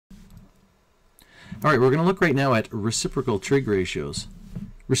All right, we're going to look right now at reciprocal trig ratios.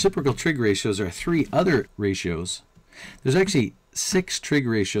 Reciprocal trig ratios are three other ratios. There's actually 6 trig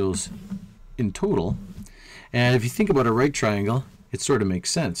ratios in total. And if you think about a right triangle, it sort of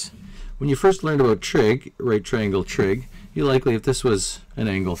makes sense. When you first learned about trig, right triangle trig, you likely, if this was an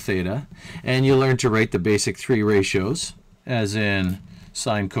angle theta, and you learned to write the basic 3 ratios, as in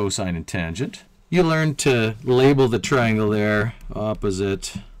sine, cosine, and tangent. You learned to label the triangle there,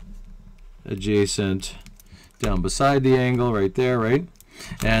 opposite, adjacent, down beside the angle right there, right?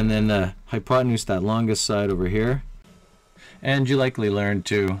 And then the hypotenuse, that longest side over here. And you likely learned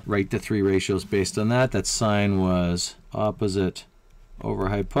to write the 3 ratios based on that. That sine was opposite over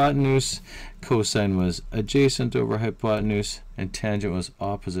hypotenuse, cosine was adjacent over hypotenuse, and tangent was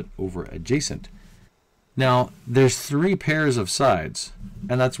opposite over adjacent. Now, there's 3 pairs of sides,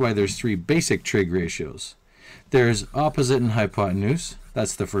 and that's why there's 3 basic trig ratios. There's opposite and hypotenuse.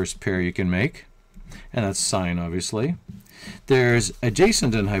 That's the first pair you can make, and that's sine, obviously. There's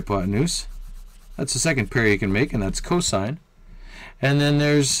adjacent and hypotenuse. That's the second pair you can make, and that's cosine. And then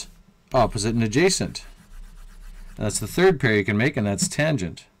there's opposite and adjacent. And that's the third pair you can make, and that's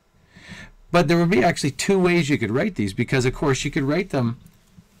tangent. But there would be actually 2 ways you could write these, because, of course, you could write them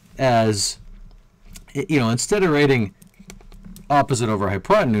as, you know, instead of writing opposite over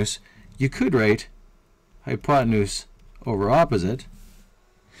hypotenuse, you could write hypotenuse over opposite.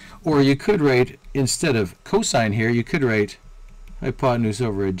 Or you could write, instead of cosine here, you could write hypotenuse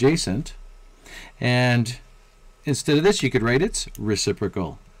over adjacent. And instead of this, you could write its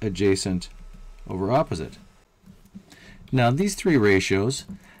reciprocal, adjacent over opposite. Now, these 3 ratios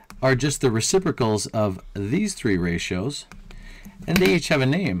are just the reciprocals of these 3 ratios, and they each have a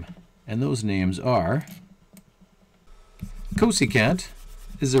name. And those names are cosecant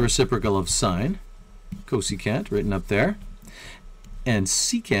is the reciprocal of sine, cosecant, written up there. And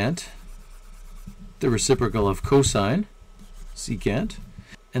secant, the reciprocal of cosine, secant.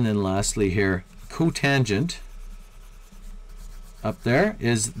 And then lastly here, cotangent, up there,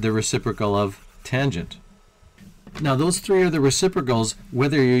 is the reciprocal of tangent. Now those 3 are the reciprocals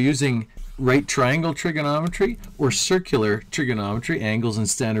whether you're using right triangle trigonometry or circular trigonometry, angles in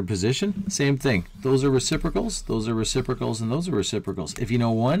standard position. Same thing. Those are reciprocals, and those are reciprocals. If you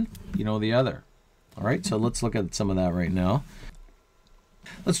know one, you know the other. All right, so let's look at some of that right now.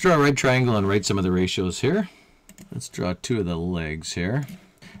 Let's draw a right triangle and write some of the ratios here. Let's draw 2 of the legs here.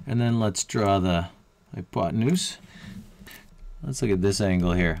 And then let's draw the hypotenuse. Let's look at this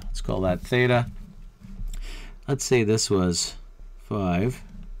angle here. Let's call that theta. Let's say this was 5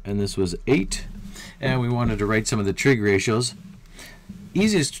 and this was 8. And we wanted to write some of the trig ratios.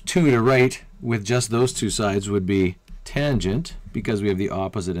 Easiest 2 to write with just those 2 sides would be tangent, because we have the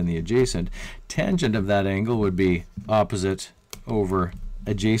opposite and the adjacent. Tangent of that angle would be opposite over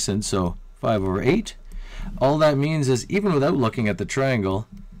adjacent, so 5 over 8. All that means is, even without looking at the triangle,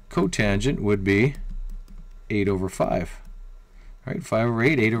 cotangent would be 8 over 5. All right, 5 over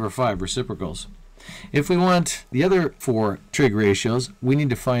 8, 8 over 5, reciprocals. If we want the other 4 trig ratios, we need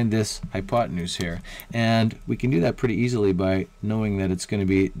to find this hypotenuse here. And we can do that pretty easily by knowing that it's going to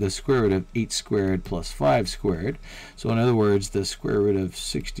be the square root of 8 squared plus 5 squared. So in other words, the square root of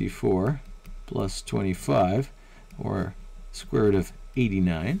 64 plus 25, or square root of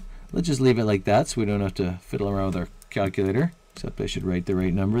 89. Let's just leave it like that so we don't have to fiddle around with our calculator, except I should write the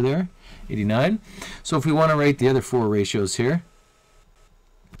right number there, 89. So if we want to write the other 4 ratios here,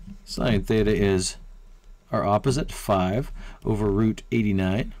 sine theta is our opposite, 5 over root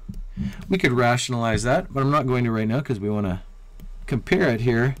 89. We could rationalize that, but I'm not going to right now because we want to compare it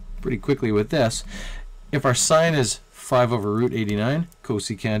here pretty quickly with this. If our sine is 5 over root 89,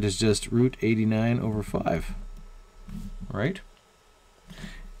 cosecant is just root 89 over 5. All right?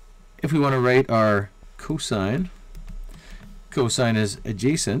 If we want to write our cosine, cosine is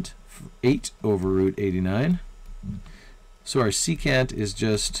adjacent, 8 over root 89. So our secant is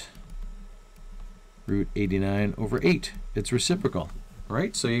just root 89 over 8. It's reciprocal,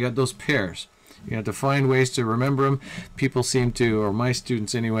 right? So you got those pairs. You have to find ways to remember them. People seem to, or my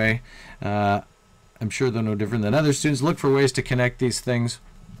students anyway, I'm sure they're no different than other students, look for ways to connect these things.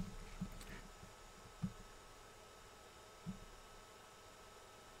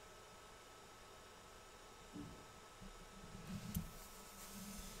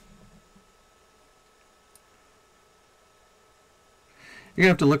 You're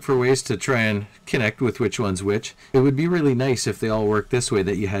going to have to look for ways to try and connect with which one's which. It would be really nice if they all worked this way,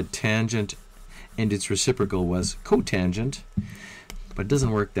 that you had tangent and its reciprocal was cotangent, but it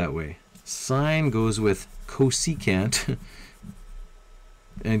doesn't work that way. Sine goes with cosecant,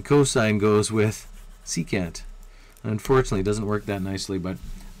 and cosine goes with secant. Unfortunately, it doesn't work that nicely, but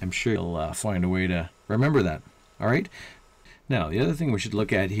I'm sure you'll find a way to remember that. All right. Now, the other thing we should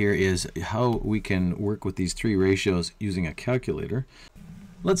look at here is how we can work with these three ratios using a calculator.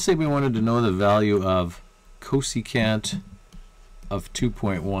 Let's say we wanted to know the value of cosecant of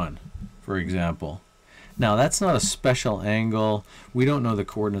 2.1, for example. Now, that's not a special angle. We don't know the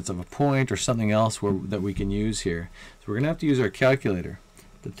coordinates of a point or something else that we can use here. So we're going to have to use our calculator.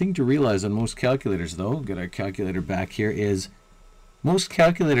 The thing to realize on most calculators, though, get our calculator back here, is most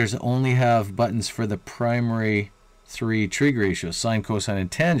calculators only have buttons for the primary three trig ratios, sine, cosine, and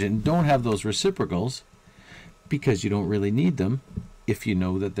tangent. Don't have those reciprocals because you don't really need them if you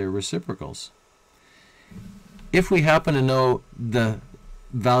know that they're reciprocals. If we happen to know the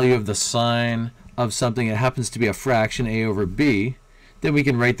value of the sine of something that happens to be a fraction, a over b, then we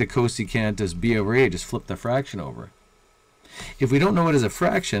can write the cosecant as b over a, just flip the fraction over. If we don't know it as a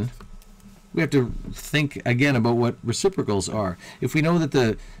fraction, we have to think again about what reciprocals are. If we know that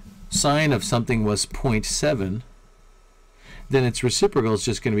the sine of something was 0.7, then its reciprocal is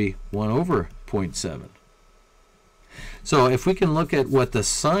just going to be 1 over 0.7. So if we can look at what the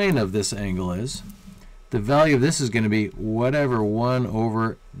sine of this angle is, the value of this is going to be whatever 1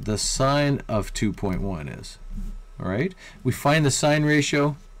 over the sine of 2.1 is. All right? We find the sine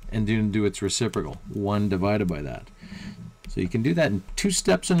ratio and do its reciprocal, 1 divided by that. So you can do that in 2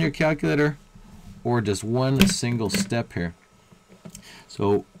 steps on your calculator or just one single step here.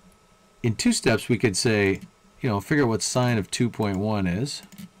 So in 2 steps we could say, figure out what sine of 2.1 is,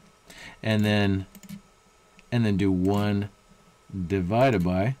 and then do 1 divided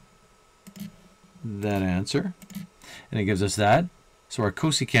by that answer, and it gives us that. So our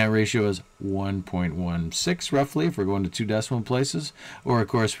cosecant ratio is 1.16 roughly if we're going to 2 decimal places, or of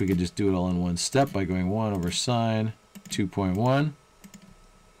course we could just do it all in one step by going 1 over sine 2.1,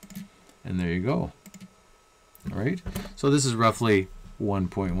 and there you go. All right, so this is roughly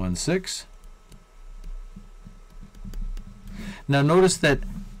 1.16. Now notice that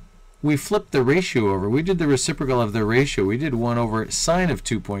we flipped the ratio over. We did the reciprocal of the ratio. We did 1 over sine of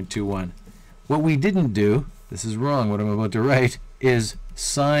 2.21. What we didn't do, this is wrong, what I'm about to write, is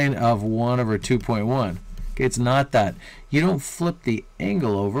sine of 1 over 2.1. Okay, it's not that. You don't flip the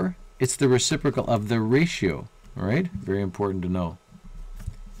angle over. It's the reciprocal of the ratio. All right, very important to know.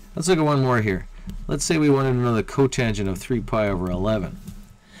 Let's look at one more here. Let's say we wanted to know the cotangent of 3 pi over 11.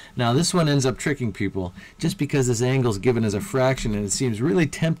 Now this one ends up tricking people just because this angle is given as a fraction and it seems really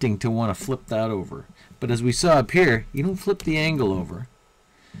tempting to want to flip that over. But as we saw up here, you don't flip the angle over.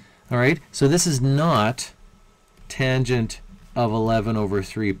 All right, so this is not tangent of 11 over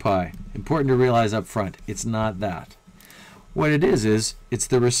 3 pi. Important to realize up front, it's not that. What it is it's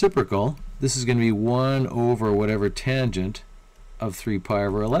the reciprocal. This is going to be 1 over whatever tangent of 3 pi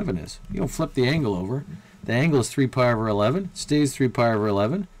over 11 is. You don't flip the angle over. The angle is 3 pi over 11, stays 3 pi over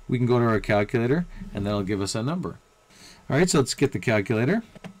 11. We can go to our calculator, and that'll give us a number. All right, so let's get the calculator,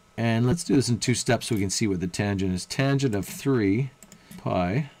 and let's do this in 2 steps so we can see what the tangent is. Tangent of 3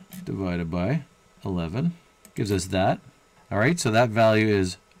 pi divided by 11 gives us that. All right, so that value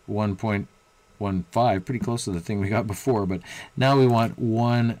is 1.15, pretty close to the thing we got before, but now we want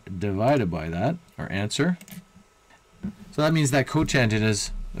 1 divided by that, our answer. So that means that cotangent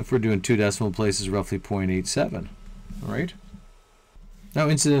is, if we're doing 2 decimal places, roughly 0.87. All right. Now,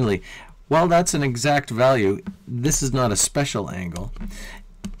 incidentally, while that's an exact value, this is not a special angle,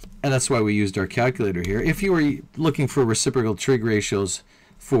 and that's why we used our calculator here. If you were looking for reciprocal trig ratios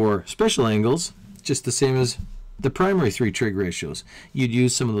for special angles, just the same as the primary 3 trig ratios, you'd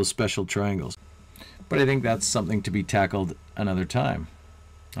use some of those special triangles. But I think that's something to be tackled another time.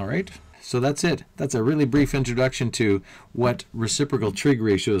 All right. So that's it. That's a really brief introduction to what reciprocal trig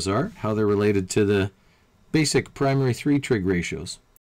ratios are, how they're related to the basic primary 3 trig ratios.